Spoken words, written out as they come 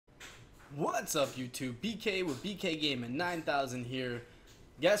What's up YouTube? BK with BK Gaming 9000 here.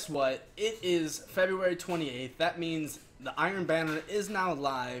 Guess what? It is February 28th. That means the Iron Banner is now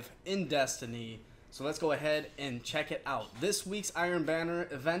live in Destiny. So let's go ahead and check it out. This week's Iron Banner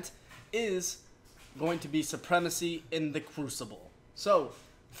event is going to be Supremacy in the Crucible. So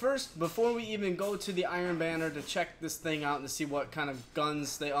first, before we even go to the Iron Banner to check this thing out and to see what kind of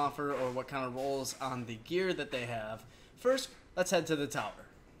guns they offer or what kind of rolls on the gear that they have, first let's head to the tower.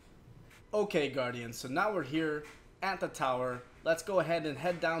 Okay, Guardians, so now we're here at the tower. Let's go ahead and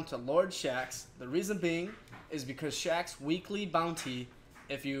head down to Lord Shaxx. The reason being is because Shaxx's weekly bounty,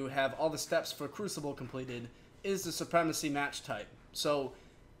 if you have all the steps for Crucible completed, is the Supremacy match type. So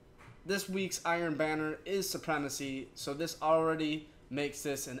this week's Iron Banner is Supremacy, so this already makes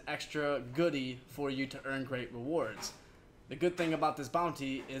this an extra goodie for you to earn great rewards. The good thing about this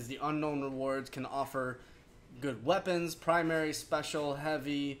bounty is the unknown rewards can offer good weapons, primary, special,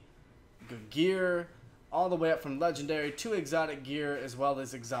 heavy, good gear, all the way up from legendary to exotic gear, as well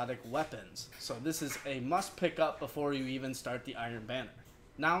as exotic weapons. So this is a must pick up before you even start the Iron Banner.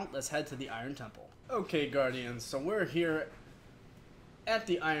 Now let's head to the Iron Temple. Okay, Guardians, so we're here at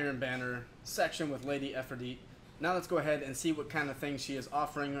the Iron Banner section with Lady Aphrodite. Now let's go ahead and see what kind of things she is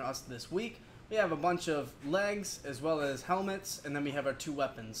offering us this week. We have a bunch of legs as well as helmets, and then we have our two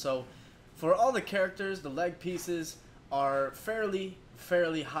weapons. So for all the characters, the leg pieces are fairly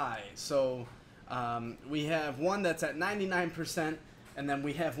high. So we have one that's at 99%, and then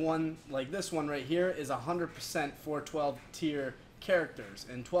we have one like this one right here is 100% for 12 tier characters.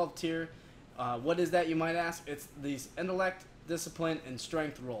 And 12 tier, what is that, you might ask? It's these intellect, discipline, and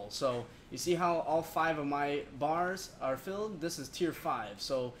strength rolls. So you see how all 5 of my bars are filled? This is tier 5,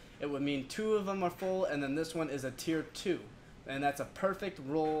 so it would mean 2 of them are full, and then this one is a tier 2, and that's a perfect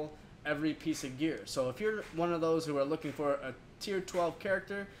roll every piece of gear. So if you're one of those who are looking for a tier 12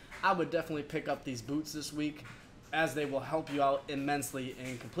 character, I would definitely pick up these boots this week, as they will help you out immensely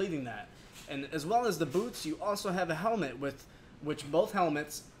in completing that. And as well as the boots, you also have a helmet, with which both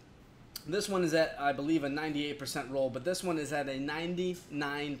helmets, this one is at, I believe, a 98% roll, but this one is at a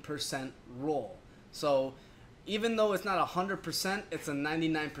 99% roll. So even though it's not 100%, it's a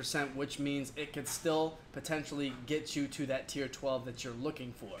 99%, which means it could still potentially get you to that tier 12 that you're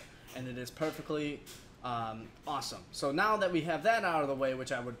looking for. And it is perfectly awesome. So now that we have that out of the way,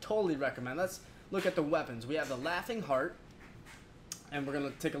 which I would totally recommend, let's look at the weapons. We have the Laughing Heart, and we're going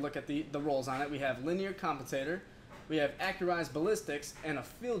to take a look at the rolls on it. We have Linear Compensator, we have Accurized Ballistics, and a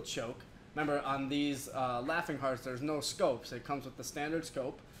Field Choke. Remember, on these Laughing Hearts, there's no scopes. It comes with the standard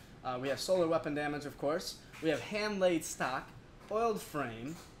scope. We have Solar Weapon Damage, of course. We have Hand-Laid Stock, Oiled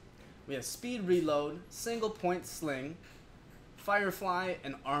Frame. We have Speed Reload, Single Point Sling, Firefly,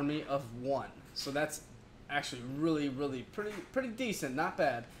 and Army of One. So that's actually really pretty decent, not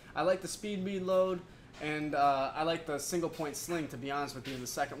bad. I like the Speed Reload, and I like the Single Point Sling, to be honest with you, in the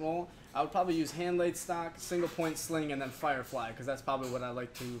second roll. I would probably use Hand-Laid Stock, Single Point Sling, and then Firefly, because that's probably what I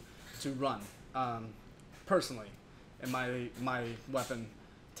like to run, personally, in my weapon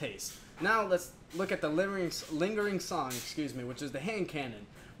taste. Now let's look at the Lingering Song, excuse me, which is the hand cannon.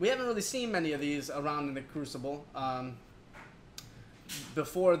 We haven't really seen many of these around in the Crucible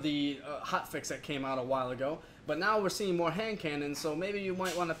before the hotfix that came out a while ago, but now we're seeing more hand cannons, so maybe you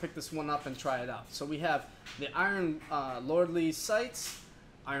might want to pick this one up and try it out. So we have the Iron Lordly Sights,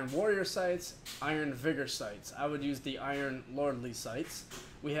 Iron Warrior Sights, Iron Vigor Sights. I would use the Iron Lordly Sights.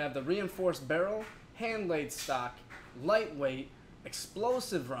 We have the Reinforced Barrel, Hand-Laid Stock, Lightweight,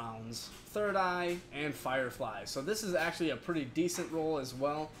 Explosive Rounds, Third Eye, and Firefly. So this is actually a pretty decent roll as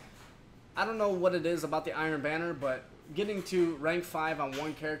well. I don't know what it is about the Iron Banner, but getting to rank 5 on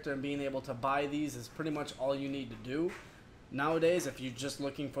one character and being able to buy these is pretty much all you need to do nowadays if you're just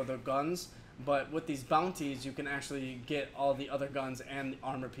looking for the guns. But with these bounties, you can actually get all the other guns and the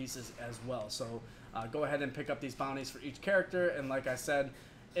armor pieces as well. So go ahead and pick up these bounties for each character, and like I said,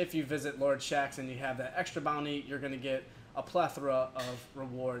 if you visit Lord Shaxx and you have that extra bounty, you're going to get a plethora of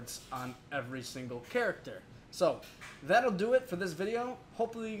rewards on every single character. So that'll do it for this video.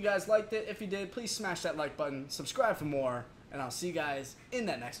 Hopefully you guys liked it. If you did, please smash that like button, subscribe for more, and I'll see you guys in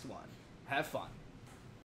that next one. Have fun.